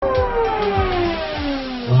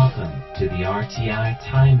RTI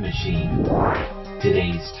Time Machine.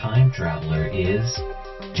 Today's time traveler is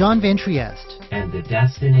John Van Trieste, and the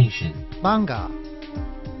destination Bangka.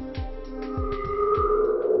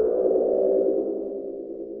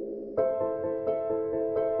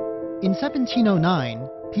 In 1709,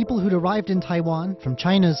 people who'd arrived in Taiwan from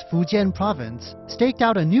China's Fujian Province staked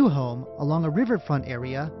out a new home along a riverfront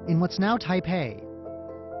area in what's now Taipei.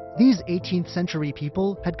 These 18th century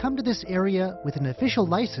people had come to this area with an official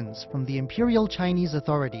license from the Imperial Chinese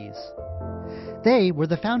authorities. They were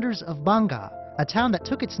the founders of Bangka, a town that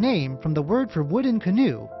took its name from the word for wooden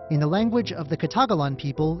canoe in the language of the Ketagalan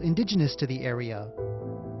people indigenous to the area.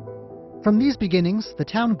 From these beginnings, the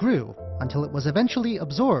town grew until it was eventually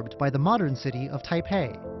absorbed by the modern city of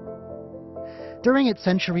Taipei. During its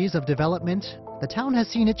centuries of development, the town has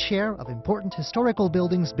seen its share of important historical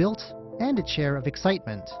buildings built and its share of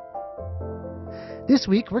excitement. This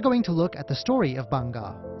week, we're going to look at the story of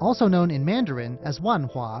Bangka, also known in Mandarin as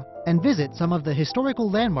Wanhua, and visit some of the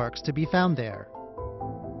historical landmarks to be found there.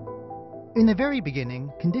 In the very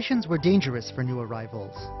beginning, conditions were dangerous for new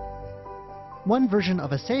arrivals. One version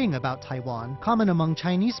of a saying about Taiwan, common among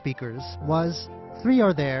Chinese speakers, was, "3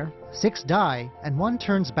 are there, 6 die, and 1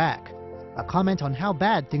 turns back," a comment on how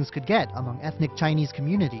bad things could get among ethnic Chinese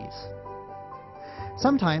communities.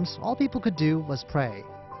 Sometimes, all people could do was pray.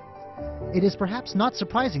 It is perhaps not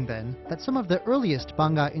surprising then that some of the earliest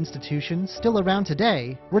Bangka institutions still around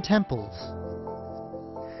today were temples.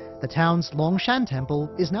 The town's Longshan Temple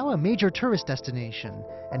is now a major tourist destination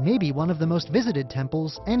and maybe one of the most visited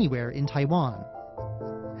temples anywhere in Taiwan.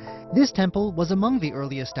 This temple was among the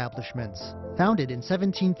early establishments, founded in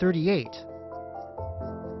 1738.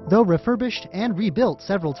 Though refurbished and rebuilt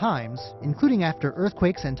several times, including after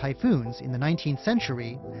earthquakes and typhoons in the 19th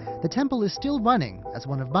century, the temple is still running as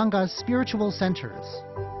one of Bangka's spiritual centers.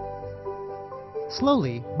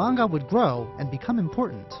 Slowly, Bangka would grow and become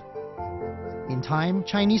important. In time,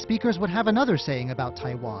 Chinese speakers would have another saying about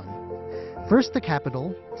Taiwan. First the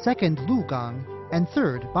capital, second Lugang, and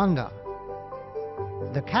third Bangka.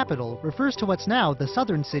 The capital refers to what's now the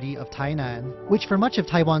southern city of Tainan, which for much of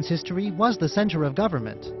Taiwan's history was the center of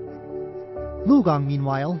government. Lugang,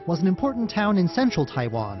 meanwhile, was an important town in central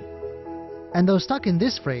Taiwan. And though stuck in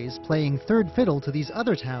this phrase, playing third fiddle to these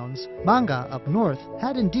other towns, Bangka up north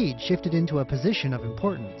had indeed shifted into a position of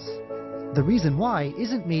importance. The reason why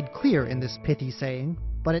isn't made clear in this pithy saying,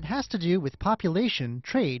 but it has to do with population,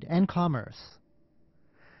 trade, and commerce.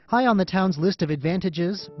 High on the town's list of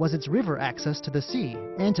advantages was its river access to the sea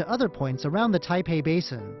and to other points around the Taipei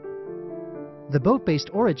Basin. The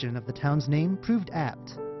boat-based origin of the town's name proved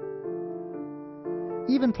apt.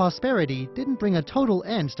 Even prosperity didn't bring a total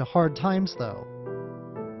end to hard times, though.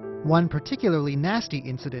 One particularly nasty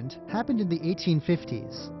incident happened in the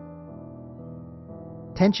 1850s.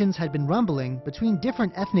 Tensions had been rumbling between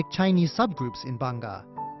different ethnic Chinese subgroups in Bangka,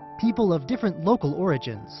 people of different local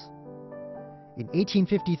origins. In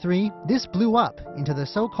 1853, this blew up into the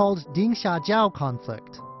so-called Dingxiajiao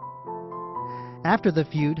conflict. After the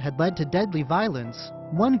feud had led to deadly violence,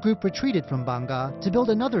 one group retreated from Bangka to build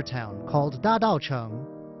another town called Dadaocheng.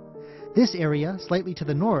 This area, slightly to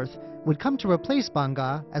the north, would come to replace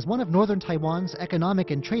Bangka as one of northern Taiwan's economic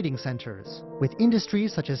and trading centers, with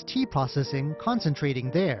industries such as tea processing concentrating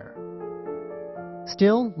there.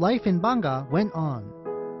 Still, life in Bangka went on.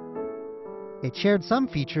 It shared some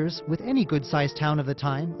features with any good-sized town of the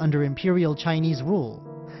time under Imperial Chinese rule,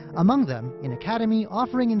 among them an academy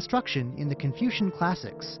offering instruction in the Confucian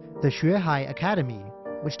classics, the Xuehai Academy,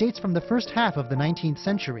 which dates from the first half of the 19th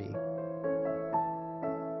century.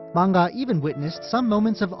 Bangka even witnessed some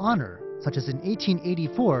moments of honor, such as in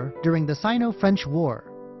 1884 during the Sino-French War.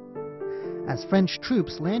 As French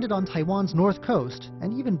troops landed on Taiwan's north coast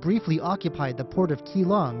and even briefly occupied the port of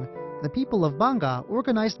Keelung, the people of Bangka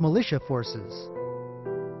organized militia forces.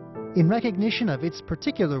 In recognition of its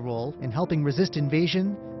particular role in helping resist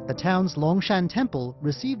invasion, the town's Longshan Temple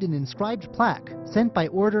received an inscribed plaque sent by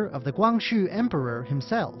order of the Guangxu Emperor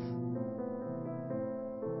himself.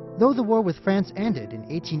 Though the war with France ended in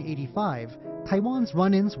 1885, Taiwan's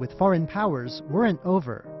run-ins with foreign powers weren't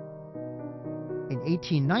over. In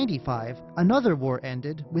 1895, another war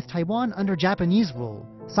ended with Taiwan under Japanese rule,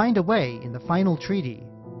 signed away in the final treaty.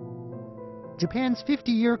 Japan's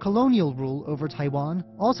 50-year colonial rule over Taiwan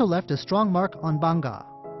also left a strong mark on Bangka.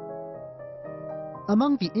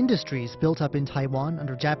 Among the industries built up in Taiwan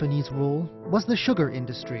under Japanese rule was the sugar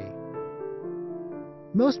industry.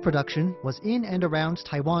 Most production was in and around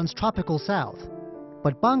Taiwan's tropical south,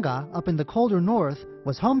 but Bangka, up in the colder north,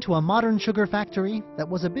 was home to a modern sugar factory that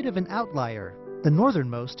was a bit of an outlier, the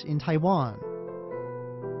northernmost in Taiwan.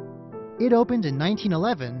 It opened in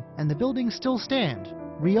 1911, and the buildings still stand,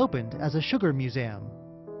 reopened as a sugar museum.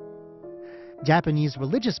 Japanese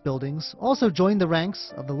religious buildings also joined the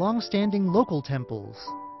ranks of the long-standing local temples.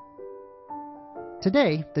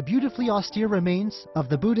 Today, the beautifully austere remains of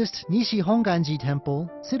the Buddhist Nishi Honganji Temple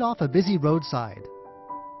sit off a busy roadside.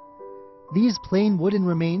 These plain wooden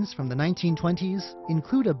remains from the 1920s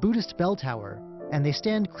include a Buddhist bell tower, and they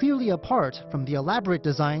stand clearly apart from the elaborate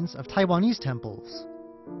designs of Taiwanese temples.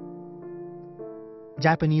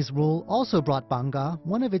 Japanese rule also brought Bangka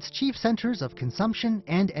one of its chief centers of consumption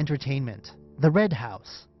and entertainment, the Red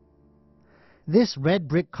House. This red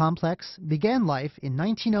brick complex began life in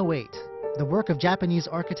 1908, the work of Japanese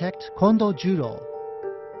architect Kondo Juro.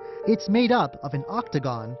 It's made up of an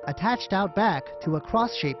octagon attached out back to a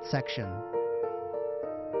cross-shaped section.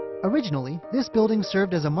 Originally, this building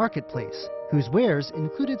served as a marketplace, whose wares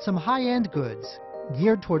included some high-end goods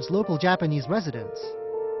geared towards local Japanese residents.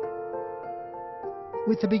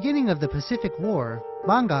 With the beginning of the Pacific War,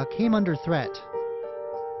 Bangka came under threat.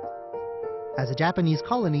 As a Japanese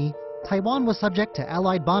colony, Taiwan was subject to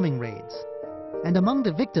Allied bombing raids, and among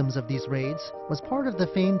the victims of these raids was part of the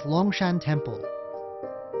famed Longshan Temple.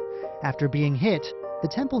 After being hit, the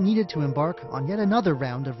temple needed to embark on yet another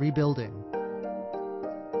round of rebuilding.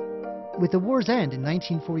 With the war's end in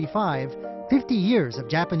 1945, 50 years of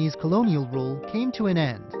Japanese colonial rule came to an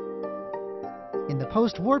end. In the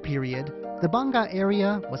post-war period, the Bangka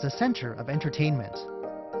area was a center of entertainment.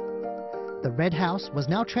 The Red House was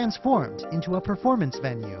now transformed into a performance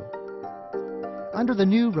venue. Under the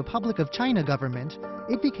new Republic of China government,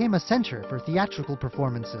 it became a center for theatrical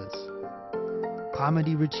performances.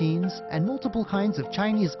 Comedy routines and multiple kinds of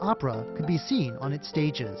Chinese opera could be seen on its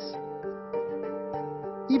stages.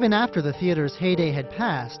 Even after the theater's heyday had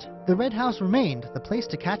passed, the Red House remained the place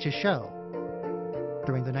to catch a show.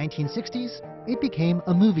 During the 1960s, it became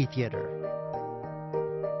a movie theater.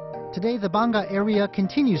 Today, the Bangka area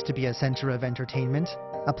continues to be a center of entertainment,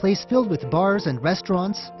 a place filled with bars and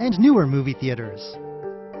restaurants and newer movie theaters.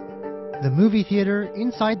 The movie theater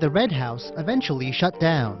inside the Red House eventually shut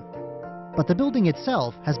down, but the building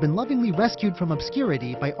itself has been lovingly rescued from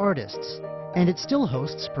obscurity by artists, and it still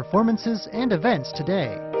hosts performances and events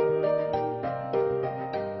today.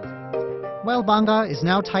 While Bangka is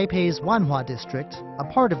now Taipei's Wanhua district, a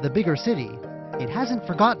part of the bigger city, it hasn't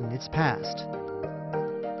forgotten its past.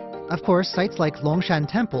 Of course, sites like Longshan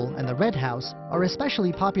Temple and the Red House are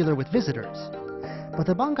especially popular with visitors, but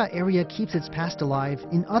the Bangka area keeps its past alive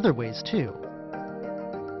in other ways too.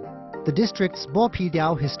 The district's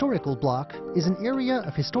Bopidiao historical block is an area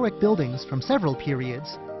of historic buildings from several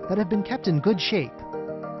periods that have been kept in good shape.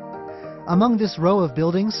 Among this row of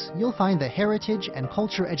buildings, you'll find the Heritage and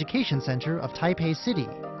Culture Education Center of Taipei City,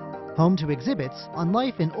 home to exhibits on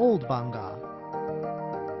life in Old Bangka.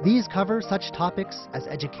 These cover such topics as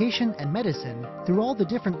education and medicine through all the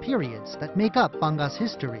different periods that make up Bangka's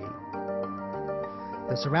history.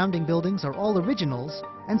 The surrounding buildings are all originals,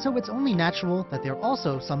 and so it's only natural that they're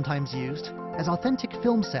also sometimes used as authentic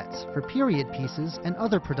film sets for period pieces and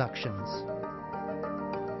other productions.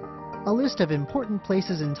 A list of important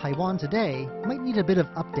places in Taiwan today might need a bit of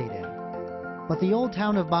updating, but the old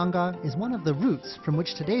town of Bangka is one of the roots from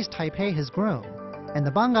which today's Taipei has grown, and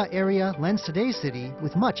the Bangka area lends today's city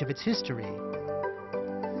with much of its history.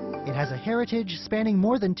 It has a heritage spanning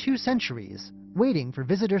more than 2 centuries, waiting for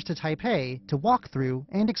visitors to Taipei to walk through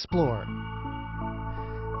and explore.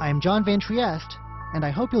 I'm John Van Trieste, and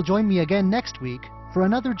I hope you'll join me again next week for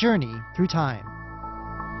another journey through time.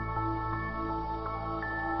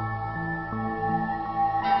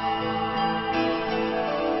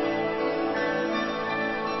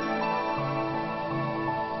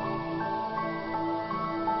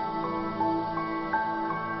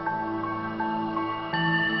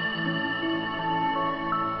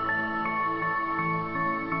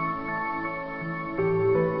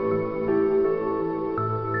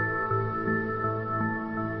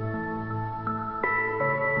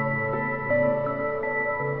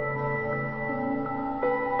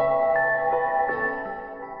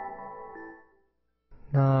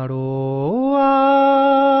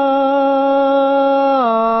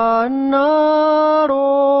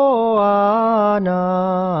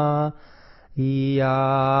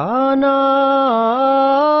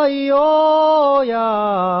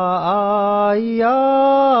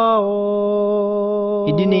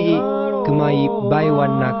 Idini kemai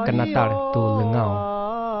baiwana kanatar tu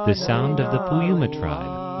lengau. The sound of the Puyuma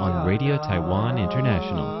tribe on Radio Taiwan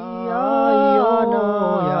International.